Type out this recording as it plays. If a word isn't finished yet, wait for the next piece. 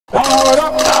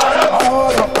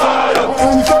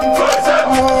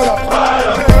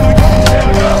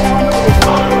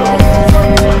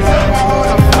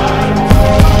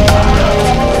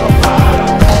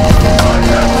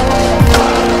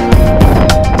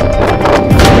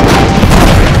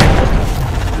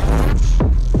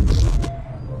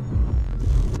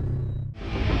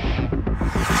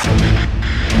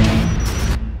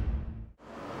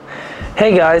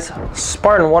Hey guys,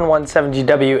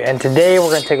 SPARTAN117GW, and today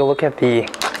we're going to take a look at the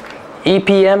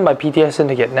EPM by PTS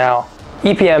Syndicate. Now,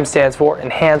 EPM stands for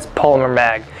Enhanced Polymer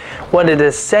Mag. What it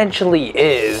essentially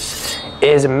is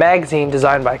a magazine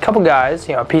designed by a couple guys,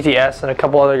 PTS and a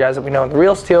couple other guys that we know in the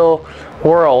real steel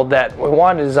world, that we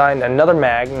wanted to design another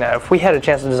mag. Now, if we had a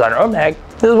chance to design our own mag,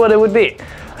 this is what it would be.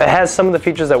 It has some of the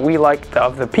features that we like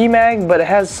of the P mag, but it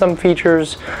has some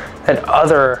features that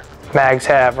other mags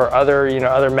have, or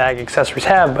other mag accessories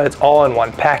have, but it's all in one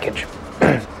package.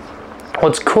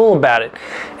 What's cool about it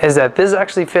is that this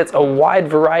actually fits a wide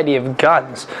variety of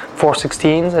guns,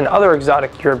 416s and other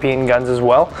exotic European guns as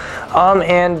well.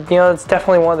 And it's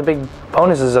definitely one of the big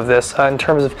bonuses of this in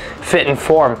terms of fit and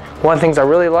form. One of the things I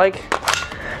really like,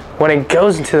 when it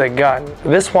goes into the gun,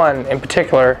 this one in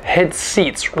particular hits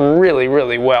seats really,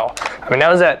 really well. I mean,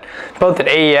 I was at both at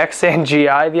AEX and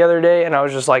GI the other day, and I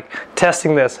was just like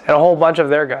testing this at a whole bunch of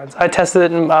their guns. I tested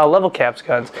it in level caps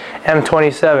guns,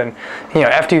 M27,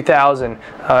 F2000,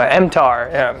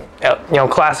 MTAR,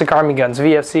 classic Army guns,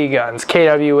 VFC guns,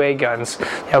 KWA guns,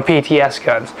 PTS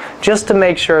guns, just to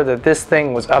make sure that this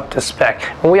thing was up to spec.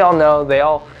 And we all know they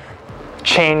all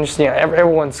changed,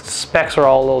 everyone's specs are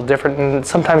all a little different, and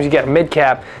sometimes you get a mid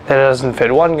cap that doesn't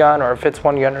fit one gun, or it fits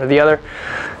one gun or the other.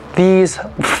 These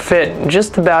fit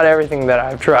just about everything that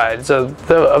I've tried, so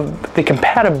the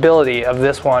compatibility of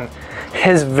this one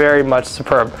is very much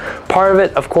superb. Part of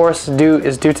it, of course,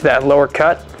 is due to that lower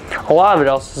cut. A lot of it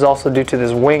else is also due to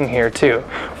this wing here too,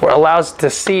 where it allows it to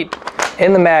seat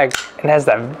in the mag and has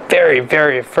that very,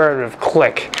 very affirmative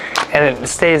click, and it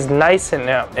stays nice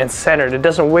and centered. It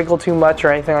doesn't wiggle too much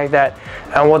or anything like that.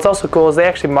 And what's also cool is they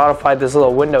actually modified this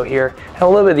little window here and a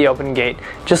little bit of the open gate,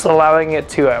 just allowing it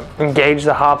to engage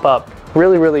the hop up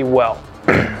really, really well.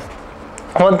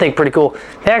 One thing pretty cool,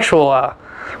 the actual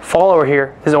follower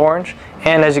here is orange,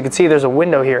 and as you can see, there's a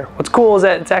window here. What's cool is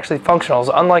that it's actually functional.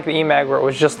 So unlike the EMAG where it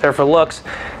was just there for looks,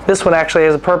 this one actually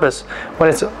has a purpose. When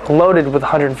it's loaded with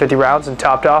 150 rounds and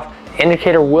topped off, the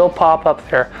indicator will pop up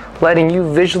there, letting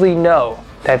you visually know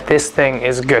that this thing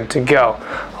is good to go.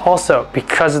 Also,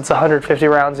 because it's 150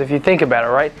 rounds, if you think about it,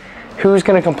 right? Who's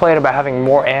going to complain about having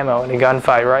more ammo in a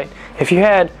gunfight, right? If you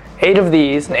had 8 of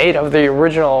these and 8 of the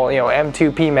original,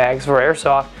 M2P mags for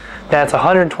airsoft, that's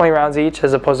 120 rounds each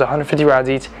as opposed to 150 rounds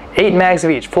each. 8 mags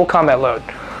of each, full combat load.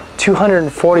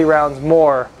 240 rounds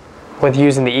more with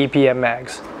using the EPM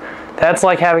mags. That's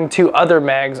like having 2 other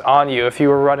mags on you if you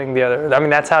were running the other. I mean,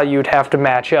 that's how you'd have to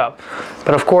match up.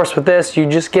 But of course, with this, you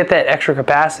just get that extra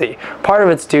capacity. Part of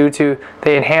it's due to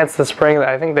they enhanced the spring.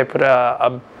 I think they put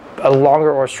a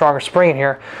longer or stronger spring in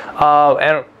here,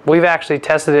 and we've actually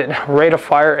tested it rate of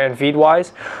fire and feed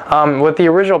wise. With the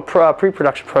original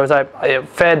pre-production prototype, it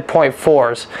fed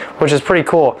 .4s, which is pretty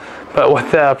cool. But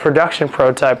with the production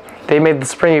prototype, they made the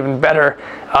spring even better.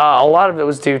 A lot of it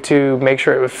was due to make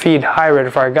sure it would feed high rate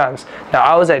of fire guns. Now,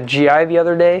 I was at GI the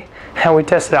other day, and we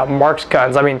tested out Mark's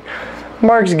guns. I mean,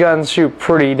 Mark's guns shoot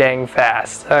pretty dang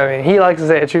fast. I mean, he likes to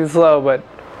say it shoots slow, but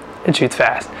it shoots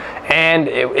fast. And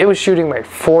it was shooting like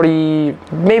 40,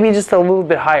 maybe just a little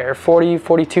bit higher, 40,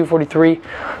 42, 43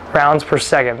 rounds per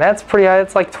second. That's pretty high.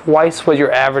 That's like twice what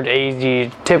your average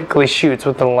AG typically shoots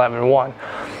with an 11-1.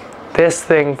 This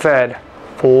thing fed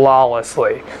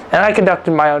flawlessly. And I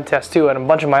conducted my own test too on a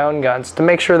bunch of my own guns to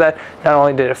make sure that not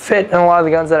only did it fit in a lot of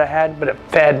the guns that I had, but it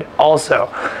fed also.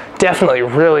 Definitely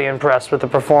really impressed with the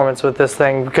performance with this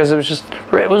thing, because it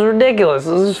was ridiculous.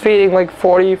 It was feeding like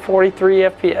 40, 43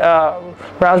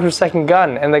 rounds per second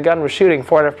gun, and the gun was shooting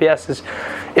 400 FPS.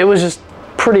 It was just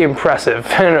pretty impressive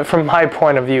from my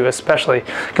point of view, especially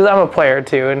because I'm a player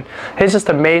too, and it's just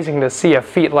amazing to see a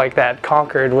feat like that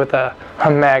conquered with a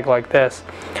mag like this.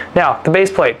 Now, the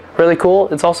base plate, really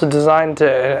cool. It's also designed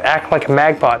to act like a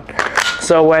mag pod.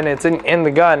 So when it's in the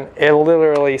gun, it'll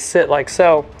literally sit like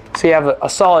so. So you have a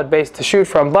solid base to shoot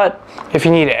from, but if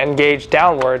you need to engage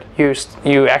downward,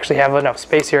 you actually have enough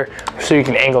space here so you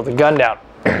can angle the gun down.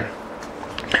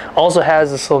 Also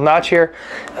has this little notch here.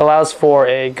 It allows for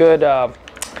a good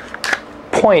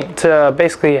point to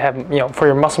basically have, for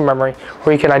your muscle memory,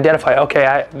 where you can identify,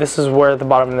 okay, this is where the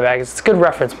bottom of the mag is. It's a good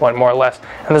reference point, more or less.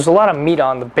 And there's a lot of meat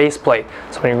on the base plate.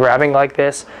 So when you're grabbing like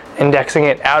this, indexing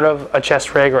it out of a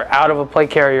chest rig or out of a plate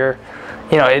carrier,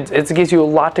 it gives you a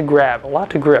lot to grab, a lot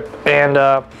to grip. And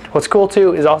what's cool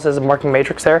too is also has a marking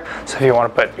matrix there. So if you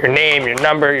want to put your name, your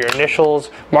number, your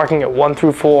initials, marking it 1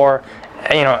 through 4,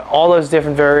 you know, all those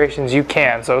different variations you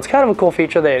can. So it's kind of a cool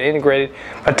feature they had integrated,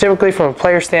 but typically from a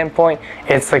player standpoint,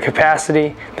 it's the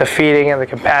capacity, the feeding, and the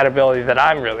compatibility that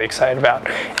I'm really excited about.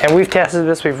 And we've tested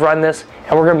this, we've run this,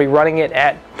 and we're going to be running it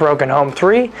at Broken Home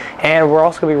 3, and we're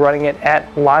also going to be running it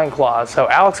at Line Claws. So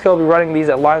Alex will be running these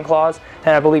at Line Claws,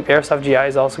 and I believe Airsoft GI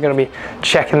is also going to be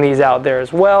checking these out there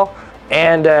as well.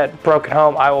 And at Broken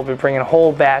Home, I will be bringing a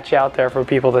whole batch out there for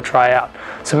people to try out.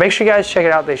 So make sure you guys check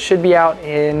it out. They should be out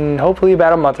in hopefully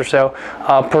about a month or so.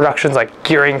 Production's like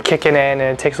gearing, kicking in, and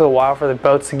it takes a little while for the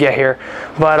boats to get here.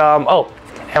 But, oh,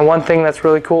 and one thing that's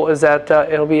really cool is that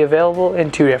it'll be available in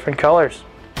 2 different colors.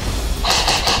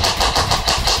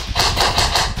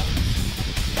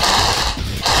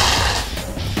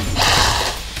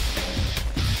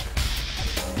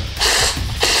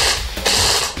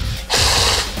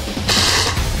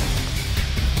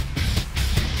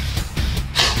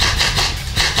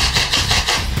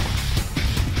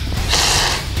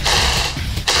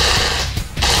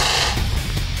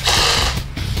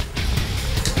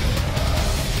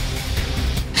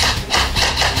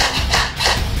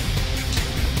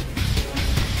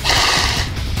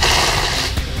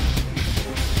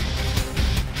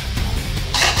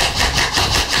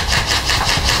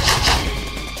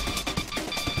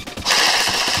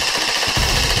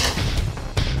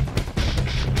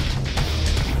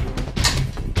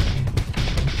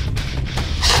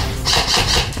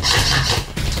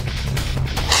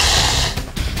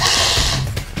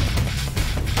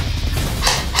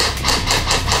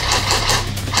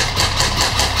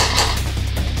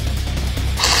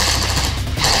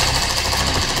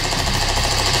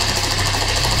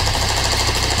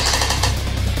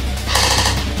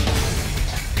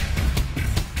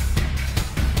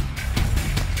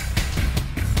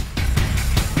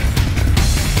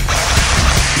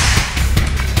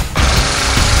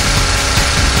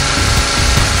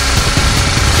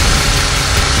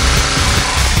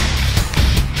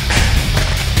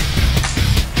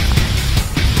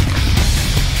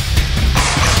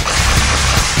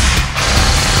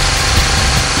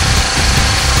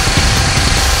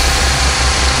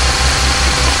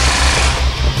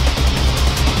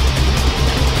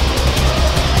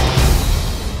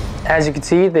 As you can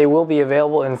see, they will be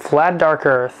available in flat dark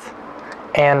earth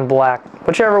and black,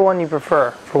 whichever one you prefer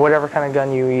for whatever kind of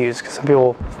gun you use, because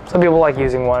some people like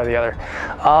using one or the other.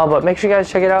 But make sure you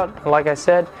guys check it out. Like I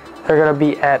said, they're going to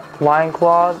be at Line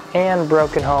Claws and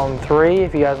Broken Home 3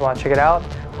 if you guys want to check it out.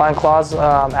 Line Claws,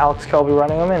 Alex will be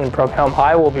running them, and Broken Home,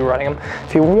 I will be running them.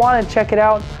 If you want to check it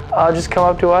out, just come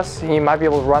up to us. You might be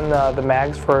able to run the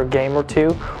mags for a game or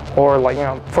two, or like, you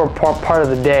know, for part of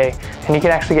the day, and you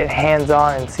can actually get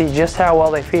hands-on and see just how well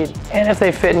they feed and if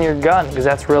they fit in your gun, because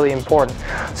that's really important.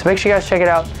 So make sure you guys check it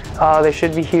out. They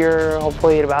should be here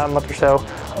hopefully in about a month or so,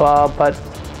 but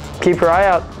keep your eye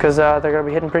out because they're going to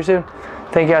be hitting pretty soon.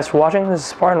 Thank you guys for watching. This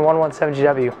is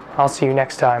SPARTAN117GW. I'll see you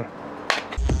next time.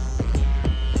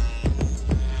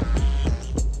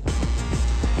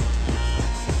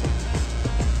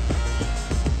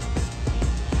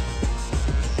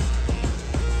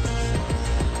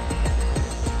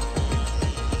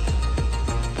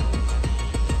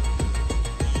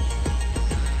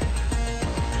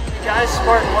 Guys,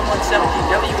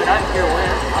 SPARTAN117GW, and I'm here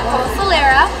with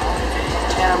Polymer.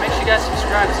 And make sure you guys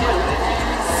subscribe to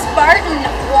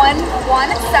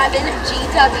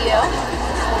SPARTAN117GW.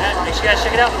 And make sure you guys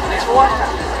check it out. Thanks for watching.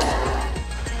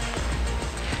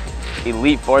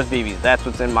 Elite Force BBs, that's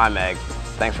what's in my mag.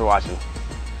 Thanks for watching.